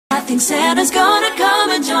think Santa's gonna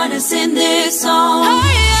come and join us in this song.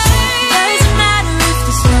 Doesn't matter if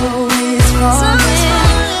the snow is falling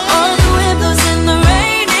or the wind blows and the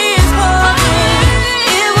rain is pouring.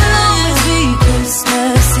 It will always be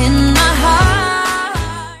Christmas in my heart.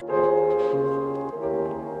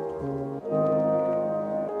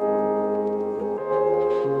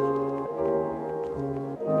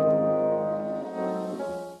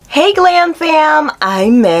 Hey Glam fam,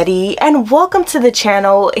 I'm Maddie and welcome to the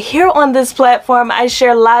channel. Here on this platform I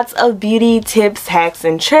share lots of beauty tips, hacks,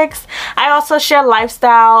 and tricks. I also share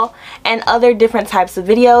lifestyle and other different types of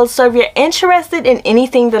videos, so if you're interested in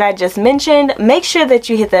anything that I just mentioned, make sure that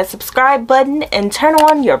you hit that subscribe button and turn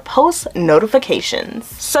on your post notifications.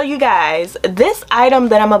 So you guys, this item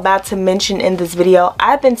that I'm about to mention in this video,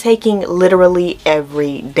 I've been taking literally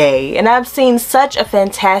every day and I've seen such a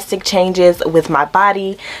fantastic changes with my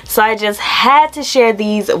body. So I just had to share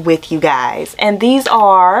these with you guys, and these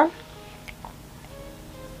are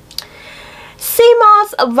sea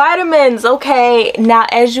moss vitamins. Okay, now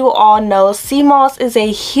as you all know, sea moss is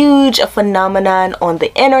a huge phenomenon on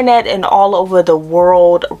the internet and all over the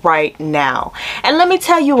world right now, and let me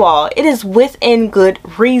tell you all, it is within good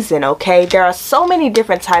reason. Okay, there are so many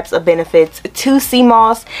different types of benefits to sea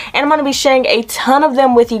moss, and I'm going to be sharing a ton of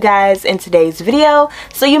them with you guys in today's video,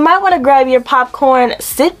 so you might want to grab your popcorn,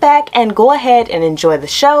 sit back, and go ahead and enjoy the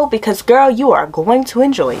show, because girl, you are going to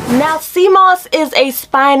enjoy it. Now, sea moss is a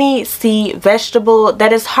spiny sea vegetable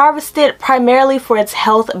that is harvested primarily for its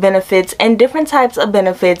health benefits and different types of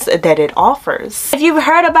benefits that it offers. If you've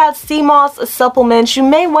heard about sea moss supplements, you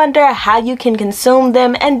may wonder how you can consume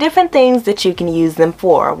them and different things that you can use them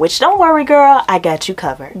for, which don't worry girl, I got you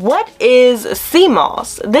covered. What is sea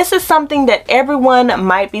moss? This is something that everyone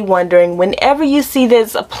might be wondering whenever you see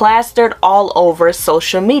this plastered all over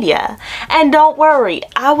social media. And don't worry,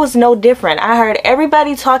 I was no different. I heard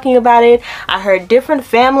everybody talking about it. I heard different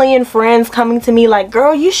family and friends coming to me like,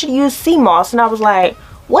 girl, you should use sea moss, and I was like,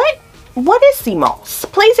 what is sea moss?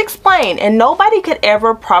 Please explain. And nobody could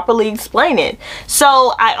ever properly explain it.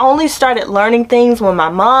 So I only started learning things when my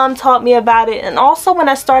mom taught me about it, and also when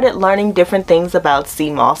I started learning different things about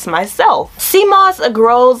sea moss myself. Sea moss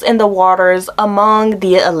grows in the waters among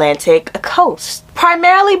the Atlantic coast,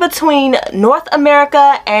 primarily between North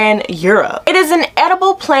America and Europe. It is an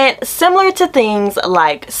edible plant similar to things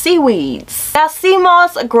like seaweeds. Now, sea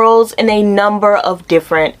moss grows in a number of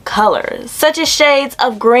different colors, such as shades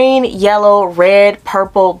of green, yellow, red,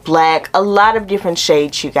 purple, black, a lot of different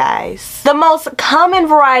shades, you guys. The most common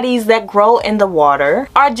varieties that grow in the water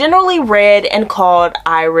are generally red and called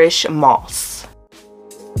Irish moss.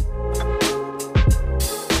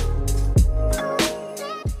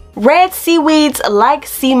 Red seaweeds like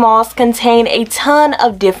sea moss contain a ton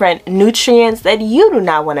of different nutrients that you do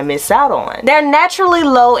not want to miss out on. They're naturally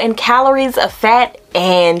low in calories, fat,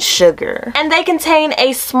 and sugar, and they contain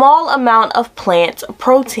a small amount of plant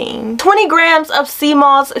protein. 20 grams of sea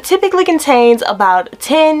moss typically contains about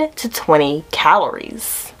 10 to 20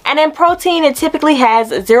 calories. And in protein, it typically has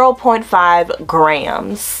 0.5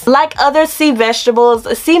 grams. Like other sea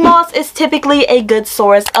vegetables, sea moss is typically a good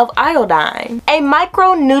source of iodine, a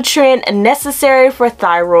micronutrient necessary for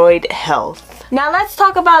thyroid health. Now let's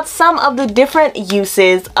talk about some of the different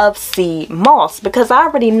uses of sea moss, because I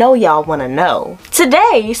already know y'all want to know.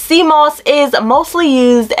 Today, sea moss is mostly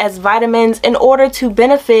used as vitamins in order to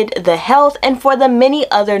benefit the health and for the many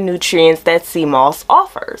other nutrients that sea moss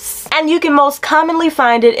offers. And you can most commonly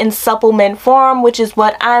find it in supplement form, which is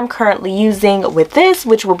what I'm currently using with this,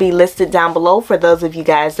 which will be listed down below for those of you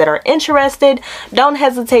guys that are interested. Don't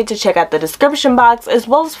hesitate to check out the description box as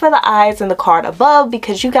well as for the eyes in the card above,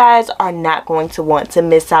 because you guys are not going to want to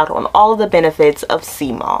miss out on all of the benefits of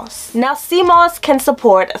sea moss. Now, sea moss can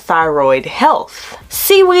support thyroid health.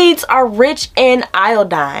 Seaweeds are rich in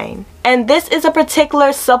iodine, and this is a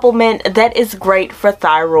particular supplement that is great for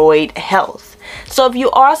thyroid health. So if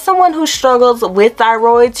you are someone who struggles with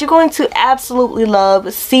thyroids, you're going to absolutely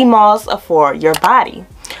love sea moss for your body.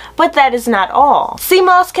 But that is not all. Sea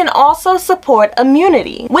moss can also support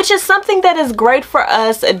immunity, which is something that is great for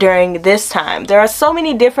us during this time. There are so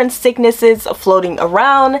many different sicknesses floating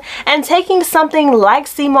around, and taking something like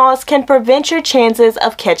sea moss can prevent your chances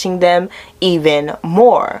of catching them even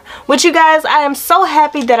more. Which, you guys, I am so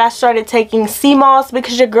happy that I started taking sea moss,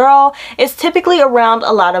 because your girl is typically around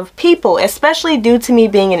a lot of people, especially due to me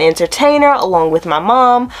being an entertainer along with my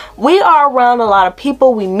mom. We are around a lot of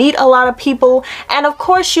people, we meet a lot of people, and of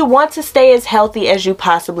course you want to stay as healthy as you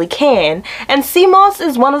possibly can, and sea moss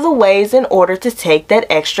is one of the ways in order to take that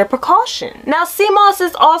extra precaution. Now, sea moss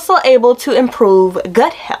is also able to improve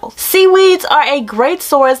gut health. Seaweeds are a great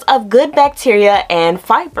source of good bacteria and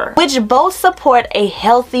fiber, which both support a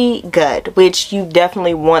healthy gut, which you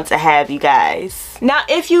definitely want to have, you guys. Now,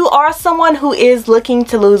 if you are someone who is looking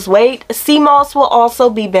to lose weight, sea moss will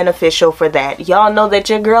also be beneficial for that. Y'all know that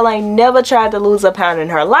your girl ain't never tried to lose a pound in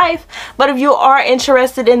her life, but if you are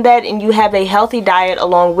interested in that and you have a healthy diet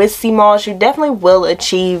along with sea moss, you definitely will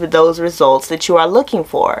achieve those results that you are looking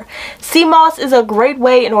for. Sea moss is a great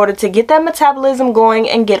way in order to get that metabolism going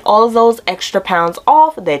and get all of those extra pounds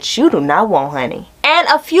off that you do not want, honey. And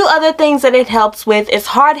a few other things that it helps with is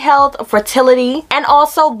heart health, fertility, and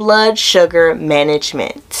also blood sugar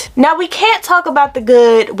management. Now, we can't talk about the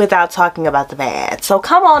good without talking about the bad. So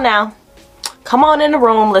come on now. Come on in the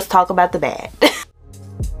room. Let's talk about the bad.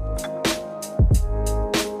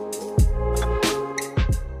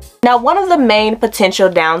 Now, one of the main potential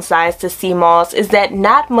downsides to sea moss is that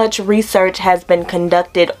not much research has been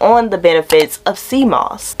conducted on the benefits of sea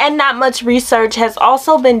moss, and not much research has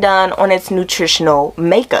also been done on its nutritional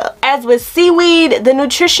makeup. As with seaweed, the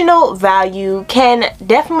nutritional value can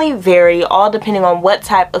definitely vary all depending on what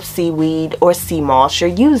type of seaweed or sea moss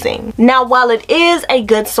you're using. Now, while it is a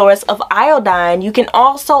good source of iodine, you can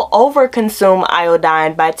also overconsume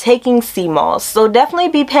iodine by taking sea moss, so definitely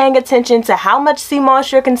be paying attention to how much sea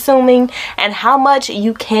moss you're consuming and how much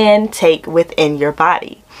you can take within your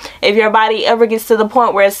body. If your body ever gets to the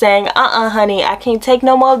point where it's saying, honey, I can't take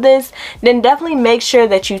no more of this, then definitely make sure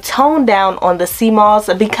that you tone down on the sea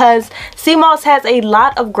moss, because sea moss has a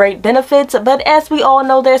lot of great benefits, but as we all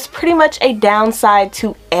know, there's pretty much a downside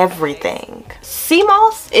to everything. Sea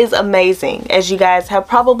moss is amazing, as you guys have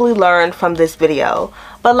probably learned from this video.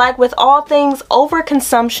 But like with all things,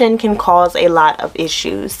 overconsumption can cause a lot of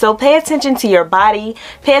issues. So pay attention to your body,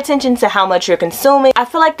 pay attention to how much you're consuming. I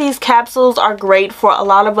feel like these capsules are great for a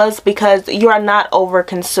lot of us because you are not over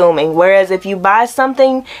consuming. Whereas if you buy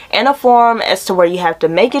something in a form as to where you have to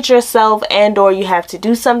make it yourself and or you have to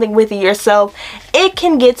do something with it yourself, it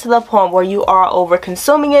can get to the point where you are over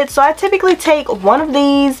consuming it. So I typically take one of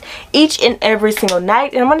these each and every single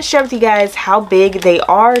night, and I'm going to share with you guys how big they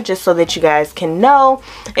are just so that you guys can know.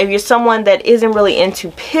 If you're someone that isn't really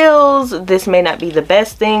into pills, this may not be the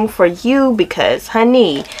best thing for you because,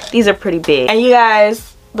 honey, these are pretty big. And you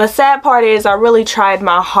guys, the sad part is I really tried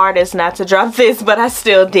my hardest not to drop this, but I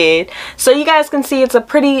still did. So you guys can see it's a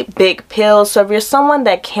pretty big pill. So if you're someone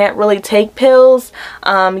that can't really take pills,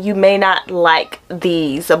 you may not like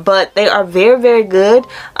these, but they are very, very good.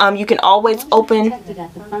 You can always open...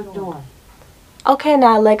 Okay,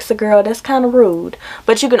 now Alexa girl, that's kind of rude.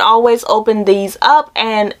 But you can always open these up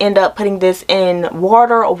and end up putting this in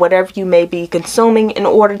water or whatever you may be consuming in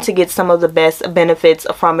order to get some of the best benefits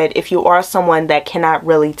from it if you are someone that cannot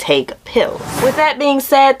really take pills. With that being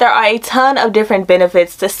said, there are a ton of different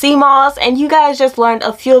benefits to sea moss, and you guys just learned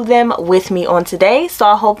a few of them with me on today. So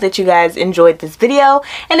I hope that you guys enjoyed this video,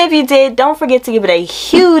 and if you did, don't forget to give it a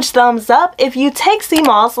huge thumbs up. If you take sea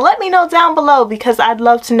moss, let me know down below because I'd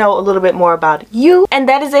love to know a little bit more about you. And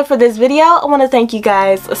that is it for this video. I want to thank you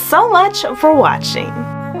guys so much for watching.